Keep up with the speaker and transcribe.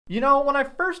You know, when I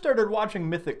first started watching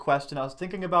Mythic Quest and I was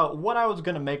thinking about what I was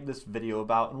going to make this video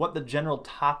about and what the general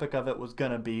topic of it was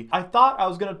going to be, I thought I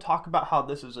was going to talk about how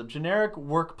this is a generic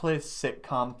workplace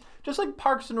sitcom. Just like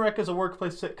Parks and Rec is a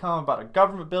workplace sitcom about a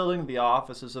government building, The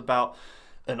Office is about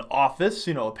an office,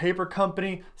 you know, a paper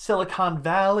company. Silicon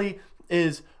Valley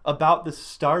is about this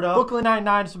startup. Brooklyn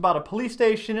Nine-Nine is about a police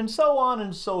station, and so on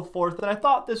and so forth. And I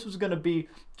thought this was going to be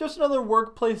just another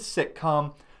workplace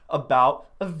sitcom about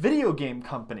a video game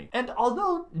company. And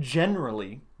although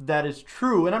generally that is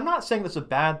true, and I'm not saying that's a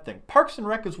bad thing, Parks and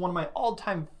Rec is one of my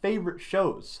all-time favorite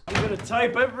shows. I'm gonna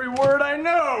type every word I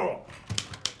know.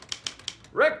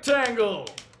 Rectangle,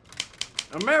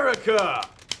 America,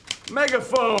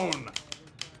 megaphone,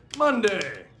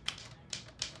 Monday,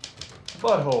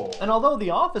 butthole. And although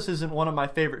The Office isn't one of my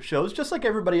favorite shows, just like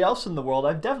everybody else in the world,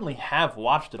 I definitely have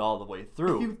watched it all the way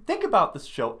through. If you think about this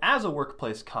show as a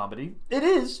workplace comedy, it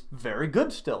is very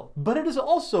good still, but it is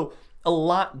also a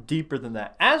lot deeper than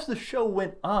that. As the show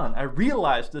went on, I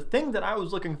realized the thing that I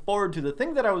was looking forward to, the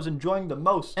thing that I was enjoying the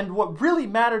most, and what really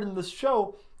mattered in this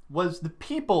show was the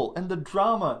people and the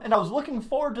drama. And I was looking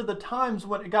forward to the times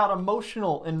when it got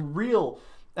emotional and real,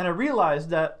 and I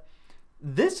realized that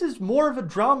this is more of a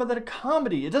drama than a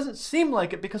comedy. It doesn't seem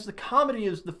like it because the comedy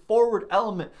is the forward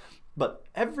element, but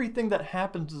everything that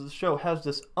happens in the show has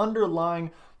this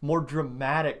underlying, more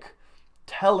dramatic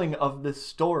telling of this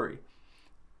story.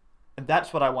 And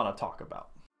that's what I want to talk about.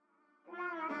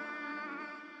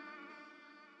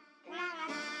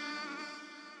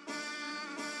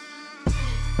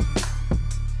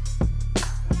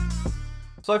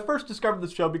 So I first discovered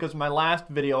this show because in my last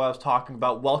video I was talking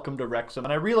about Welcome to Wrexham,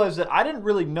 and I realized that I didn't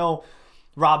really know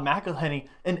Rob McElhenney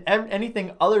in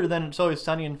anything other than It's Always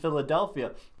Sunny in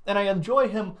Philadelphia. And I enjoy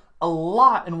him a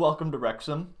lot in Welcome to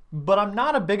Wrexham, but I'm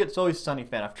not a big It's Always Sunny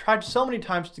fan. I've tried so many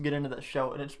times to get into that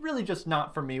show, and it's really just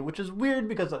not for me, which is weird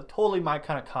because that's totally my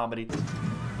kind of comedy.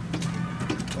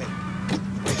 Wait,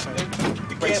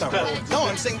 the brakes aren't working. No,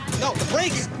 I'm saying, no, the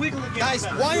brakes! Guys,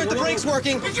 why aren't the brakes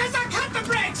working? Because I cut the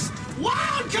brakes!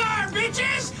 Wild card,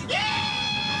 bitches! Yeah!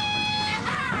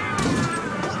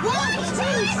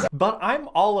 What? But I'm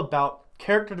all about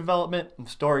character development and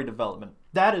story development.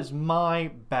 That is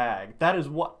my bag. That is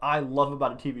what I love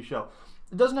about a TV show.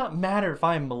 It does not matter if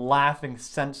I'm laughing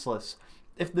senseless.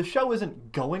 If the show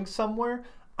isn't going somewhere,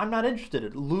 I'm not interested.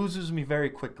 It loses me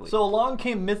very quickly. So along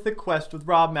came Mythic Quest with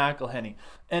Rob McElhenney.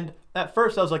 And at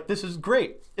first I was like, this is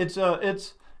great.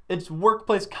 It's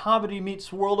workplace comedy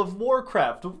meets World of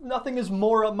Warcraft. Nothing is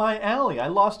more up my alley. I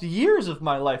lost years of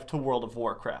my life to World of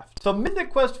Warcraft. So Mythic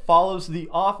Quest follows The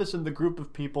Office and the group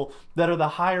of people that are the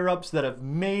higher-ups that have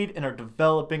made and are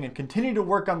developing and continue to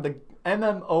work on the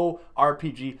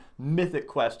MMORPG Mythic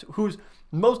Quest, whose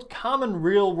most common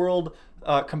real-world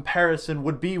comparison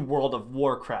would be World of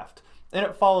Warcraft. And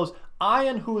it follows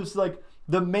Ian, who is like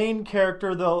the main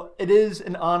character, though it is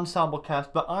an ensemble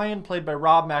cast, but Ian played by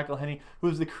Rob McElhenney, who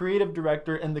is the creative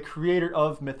director and the creator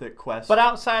of Mythic Quest. But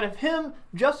outside of him,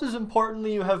 just as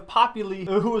importantly, you have Poppy Lee,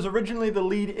 who was originally the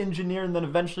lead engineer and then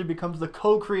eventually becomes the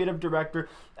co-creative director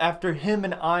after him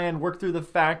and Ian work through the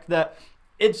fact that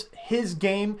it's his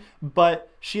game, but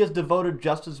she has devoted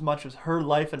just as much as her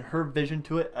life and her vision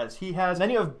to it as he has. And then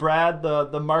you have Brad,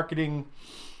 the marketing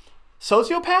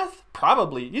sociopath?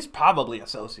 Probably. He's probably a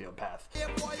sociopath.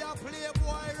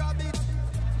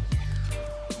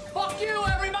 Fuck you,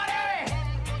 everybody!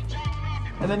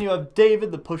 And then you have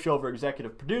David, the pushover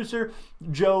executive producer.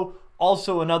 Joe,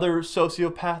 also another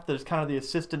sociopath that is kind of the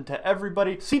assistant to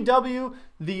everybody. CW,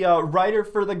 the writer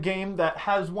for the game that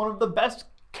has one of the best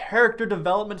character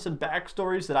developments and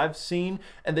backstories that I've seen,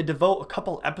 and they devote a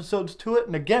couple episodes to it,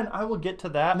 and again, I will get to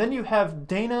that. And then you have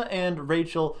Dana and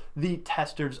Rachel, the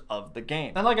testers of the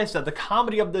game. And like I said, the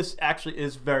comedy of this actually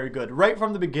is very good. Right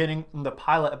from the beginning, in the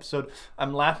pilot episode,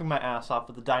 I'm laughing my ass off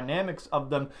at the dynamics of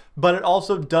them, but it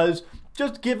also does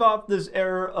just give off this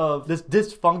air of this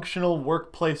dysfunctional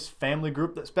workplace family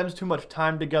group that spends too much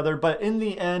time together, but in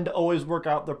the end, always work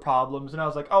out their problems. And I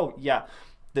was like, oh yeah,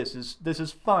 this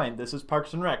is fine. This is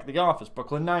Parks and Rec, The Office,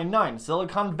 Brooklyn Nine-Nine,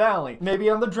 Silicon Valley, maybe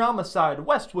on the drama side,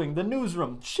 West Wing, The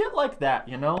Newsroom, shit like that,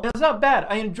 you know? And it's not bad.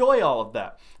 I enjoy all of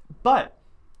that. But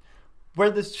where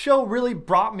this show really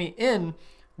brought me in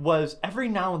was every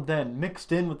now and then,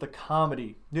 mixed in with the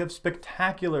comedy, you have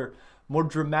spectacular, more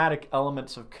dramatic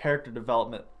elements of character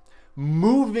development.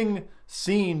 Moving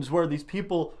scenes where these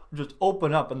people just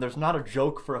open up and there's not a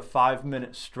joke for a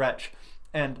 5-minute stretch.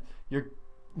 And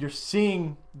you're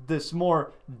seeing this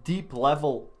more deep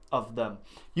level of them.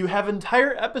 You have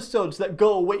entire episodes that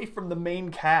go away from the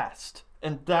main cast,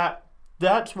 and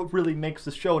that's what really makes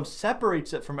the show and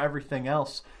separates it from everything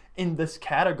else in this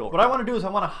category. What I want to do is I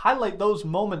want to highlight those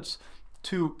moments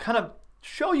to kind of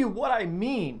show you what I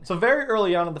mean. So very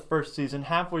early on in the first season,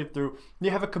 halfway through, you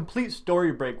have a complete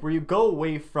story break where you go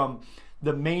away from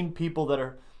the main people that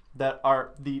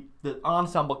are the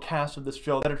ensemble cast of this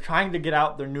show that are trying to get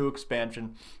out their new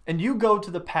expansion, and you go to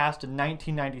the past in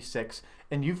 1996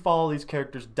 and you follow these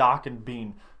characters, Doc and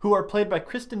Bean, who are played by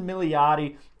Kristen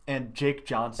Milioti and Jake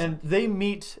Johnson. And they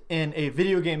meet in a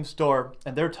video game store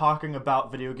and they're talking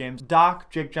about video games.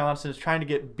 Doc, Jake Johnson, is trying to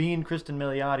get Bean, Kristen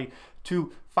Milioti,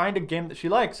 to find a game that she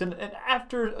likes. And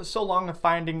after so long of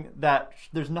finding that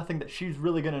there's nothing that she's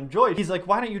really going to enjoy, he's like,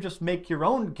 why don't you just make your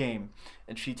own game?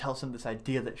 And she tells him this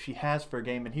idea that she has for a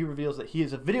game, and he reveals that he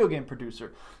is a video game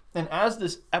producer. And as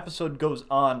this episode goes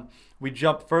on, we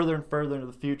jump further and further into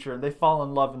the future, and they fall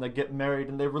in love and they get married,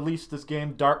 and they release this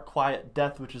game, Dark Quiet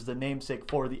Death, which is the namesake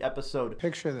for the episode.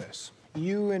 Picture this,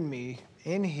 you and me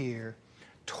in here,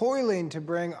 toiling to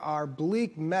bring our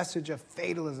bleak message of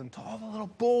fatalism to all the little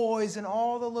boys and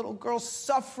all the little girls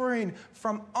suffering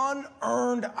from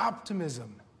unearned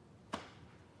optimism.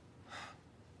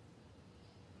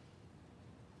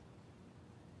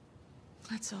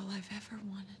 That's all I've ever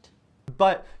wanted.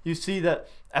 But you see that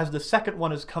as the second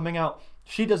one is coming out,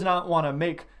 she does not want to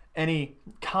make any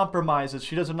compromises.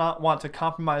 She does not want to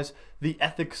compromise the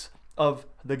ethics of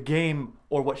the game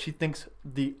or what she thinks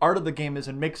the art of the game is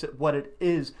and makes it what it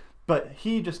is. But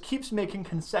he just keeps making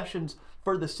concessions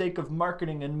for the sake of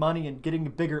marketing and money and getting a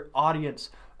bigger audience,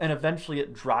 and eventually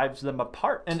it drives them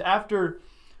apart. And after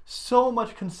so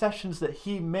much concessions that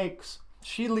he makes,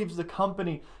 she leaves the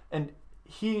company and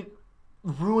he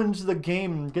ruins the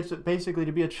game and gets it basically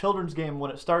to be a children's game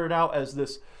when it started out as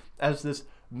this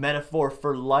metaphor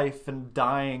for life and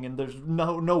dying, and there's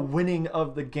no winning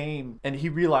of the game. And he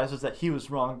realizes that he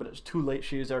was wrong, but it's too late.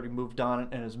 She has already moved on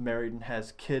and is married and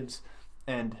has kids,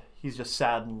 and he's just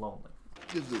sad and lonely.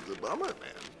 This is a bummer, man.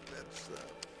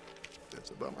 That's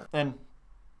a bummer. And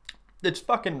it's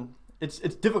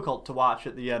difficult to watch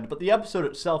at the end, but the episode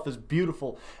itself is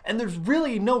beautiful, and there's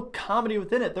really no comedy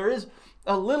within it. There is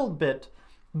a little bit,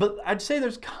 but I'd say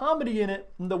there's comedy in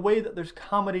it in the way that there's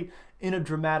comedy in a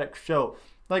dramatic show.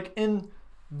 Like in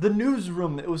The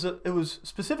Newsroom, it was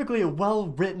specifically a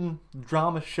well-written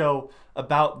drama show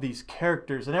about these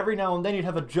characters, and every now and then you'd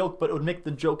have a joke, but it would make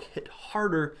the joke hit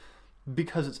harder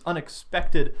because it's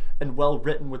unexpected and well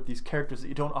written with these characters that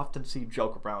you don't often see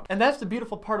joke around. And that's the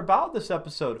beautiful part about this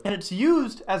episode. And it's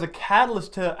used as a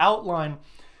catalyst to outline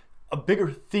a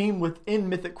bigger theme within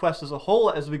Mythic Quest as a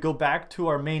whole as we go back to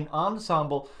our main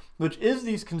ensemble, which is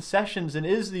these concessions and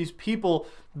is these people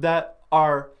that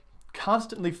are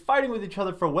constantly fighting with each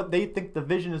other for what they think the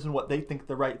vision is and what they think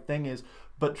the right thing is,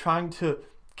 but trying to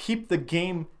keep the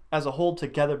game as a whole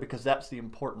together because that's the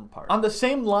important part. On the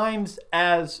same lines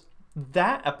as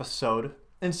that episode,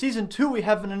 in season 2 we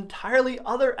have an entirely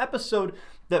other episode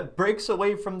that breaks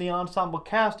away from the ensemble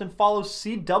cast and follows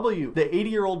CW, the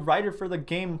 80-year-old writer for the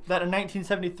game that in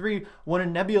 1973 won a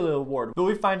Nebula Award. But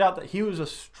we find out that he was a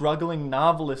struggling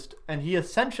novelist, and he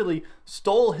essentially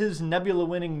stole his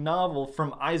Nebula-winning novel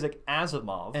from Isaac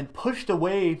Asimov and pushed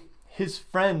away his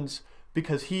friends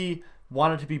because he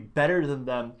wanted to be better than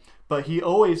them. But he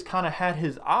always kind of had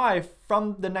his eye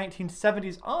from the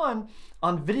 1970s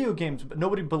on video games, but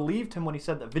nobody believed him when he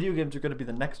said that video games are going to be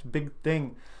the next big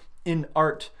thing in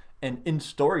art and in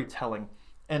storytelling.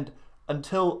 And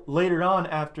until later on,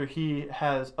 after he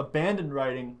has abandoned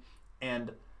writing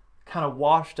and kind of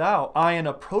washed out, Ian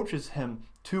approaches him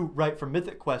to write for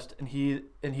Mythic Quest, and he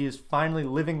is finally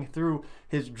living through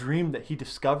his dream that he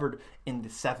discovered in the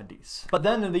 70s. But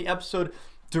then in the episode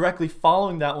directly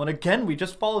following that one, again, we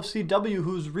just follow CW,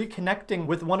 who's reconnecting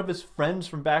with one of his friends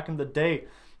from back in the day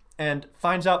and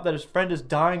finds out that his friend is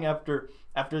dying after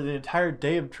the entire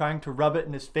day of trying to rub it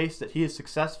in his face that he is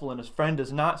successful and his friend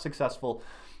is not successful,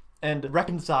 and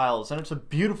reconciles. And it's a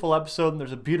beautiful episode, and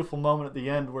there's a beautiful moment at the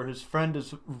end where his friend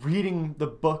is reading the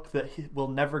book that will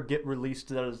never get released,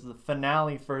 that is the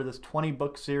finale for this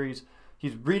 20-book series.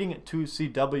 He's reading it to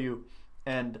CW,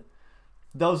 and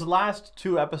those last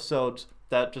 2 episodes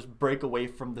that just break away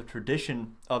from the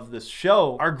tradition of this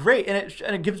show are great, and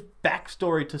it gives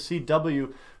backstory to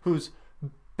CW, who's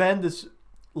been this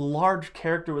large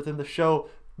character within the show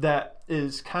that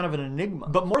is kind of an enigma.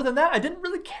 But more than that, I didn't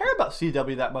really care about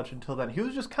CW that much until then. He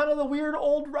was just kind of the weird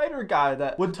old writer guy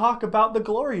that would talk about the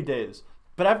glory days.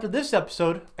 But after this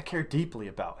episode, I care deeply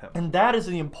about him. And that is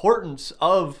the importance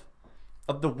of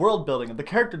the world building, of the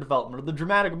character development, of the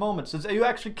dramatic moments, is that you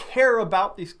actually care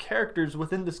about these characters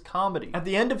within this comedy. At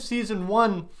the end of season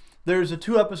 1, there's a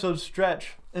 2-episode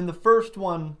stretch. In the first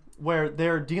one, where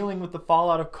they're dealing with the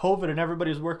fallout of COVID and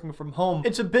everybody's working from home.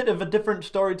 It's a bit of a different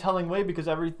storytelling way because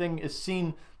everything is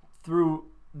seen through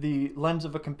the lens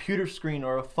of a computer screen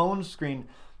or a phone screen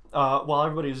while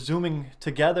everybody's zooming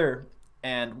together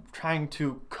and trying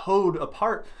to code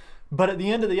apart. But at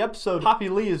the end of the episode, Poppy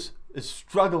Lee is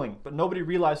struggling, but nobody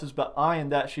realizes but Ian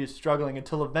that she is struggling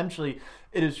until eventually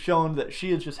it is shown that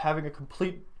she is just having a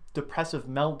complete depressive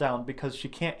meltdown because she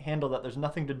can't handle that there's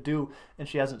nothing to do and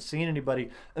she hasn't seen anybody.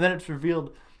 And then it's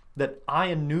revealed that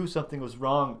Ian knew something was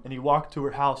wrong and he walked to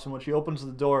her house, and when she opens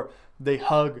the door, they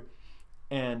hug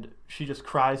and she just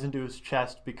cries into his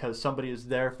chest because somebody is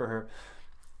there for her.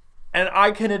 And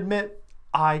I can admit,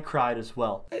 I cried as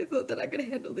well. I thought that I could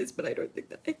handle this, but I don't think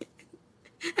that I can.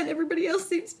 And everybody else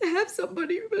seems to have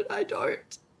somebody, but I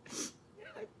don't.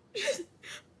 I'm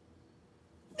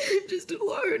just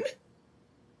alone.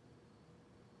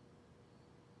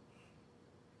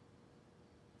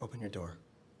 Open your door.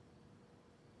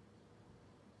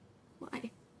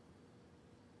 Why?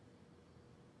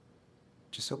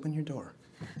 Just open your door.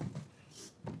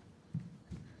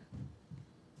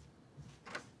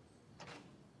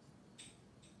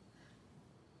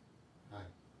 Hi.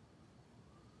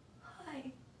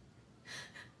 Hi.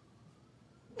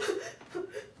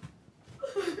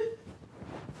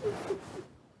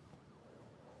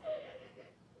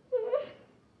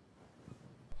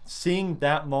 Seeing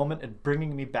that moment and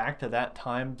bringing me back to that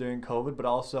time during COVID, but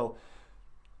also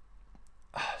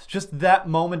just that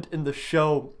moment in the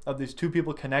show of these two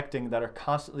people connecting that are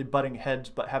constantly butting heads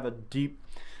but have a deep,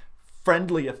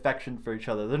 friendly affection for each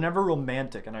other. They're never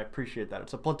romantic, and I appreciate that.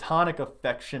 It's a platonic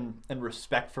affection and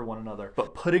respect for one another.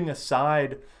 But putting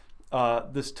aside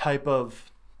this type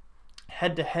of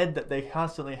head-to-head that they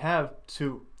constantly have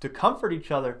to comfort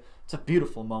each other, it's a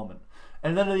beautiful moment.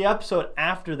 And then the episode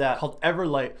after that, called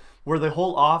Everlight, where the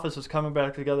whole office is coming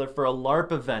back together for a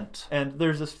LARP event. And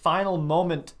there's this final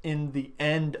moment in the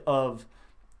end of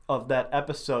that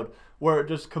episode where it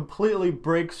just completely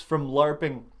breaks from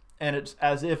LARPing, and it's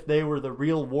as if they were the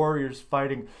real warriors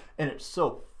fighting, and it's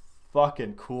so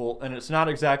fucking cool. And it's not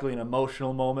exactly an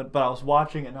emotional moment, but I was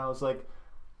watching it and I was like,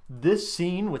 this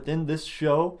scene within this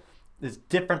show is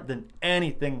different than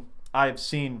anything I've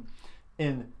seen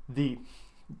in the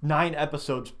 9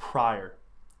 episodes prior,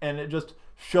 and it just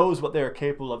shows what they are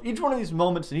capable of. Each one of these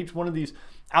moments and each one of these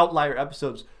outlier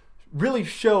episodes really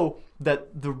show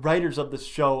that the writers of this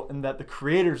show and that the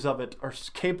creators of it are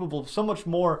capable of so much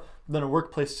more than a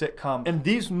workplace sitcom. And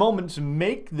these moments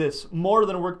make this more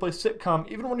than a workplace sitcom,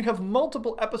 even when you have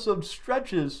multiple episode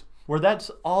stretches where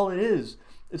that's all it is.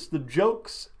 It's the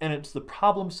jokes and it's the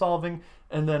problem solving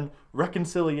and then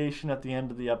reconciliation at the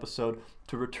end of the episode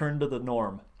to return to the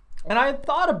norm. And I had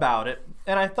thought about it,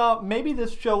 and I thought maybe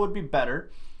this show would be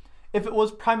better if it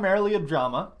was primarily a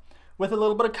drama with a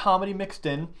little bit of comedy mixed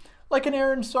in, like an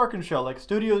Aaron Sorkin show, like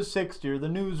Studio 60 or The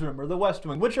Newsroom or The West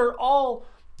Wing, which are all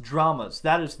dramas.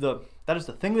 That is the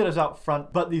thing that is out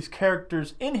front, but these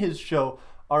characters in his show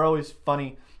are always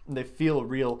funny and they feel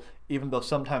real, even though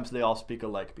sometimes they all speak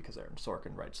alike because Aaron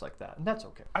Sorkin writes like that, and that's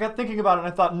okay. I got thinking about it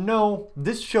and I thought, no,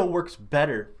 this show works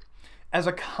better as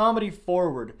a comedy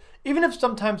forward. Even if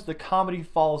sometimes the comedy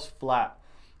falls flat,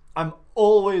 I'm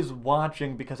always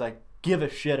watching because I give a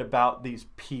shit about these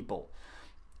people.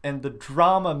 And the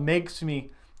drama makes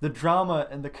me, the drama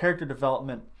and the character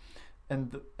development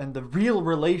and the real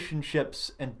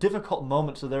relationships and difficult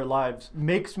moments of their lives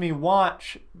makes me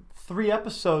watch 3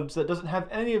 episodes that doesn't have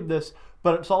any of this,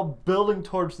 but it's all building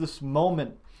towards this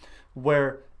moment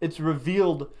where it's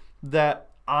revealed that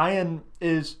Ian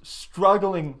is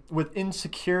struggling with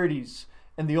insecurities,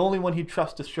 and the only one he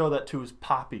trusts to show that to is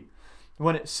Poppy,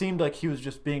 when it seemed like he was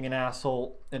just being an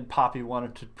asshole and Poppy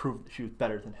wanted to prove that she was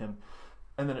better than him.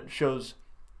 And then it shows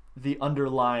the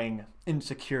underlying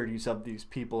insecurities of these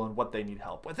people and what they need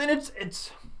help with. And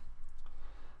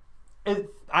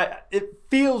it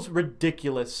feels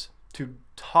ridiculous to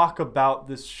talk about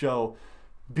this show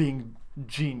being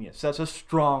genius. That's a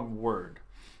strong word,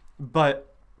 but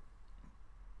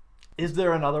is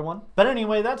there another one? But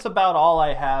anyway, that's about all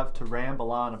I have to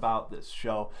ramble on about this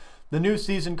show. The new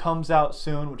season comes out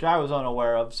soon, which I was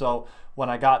unaware of, so when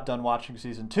I got done watching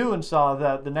season 2 and saw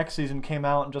that the next season came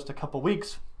out in just a couple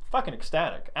weeks, fucking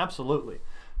ecstatic, absolutely.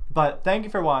 But thank you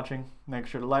for watching. Make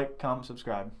sure to like, comment,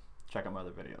 subscribe, check out my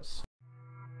other videos.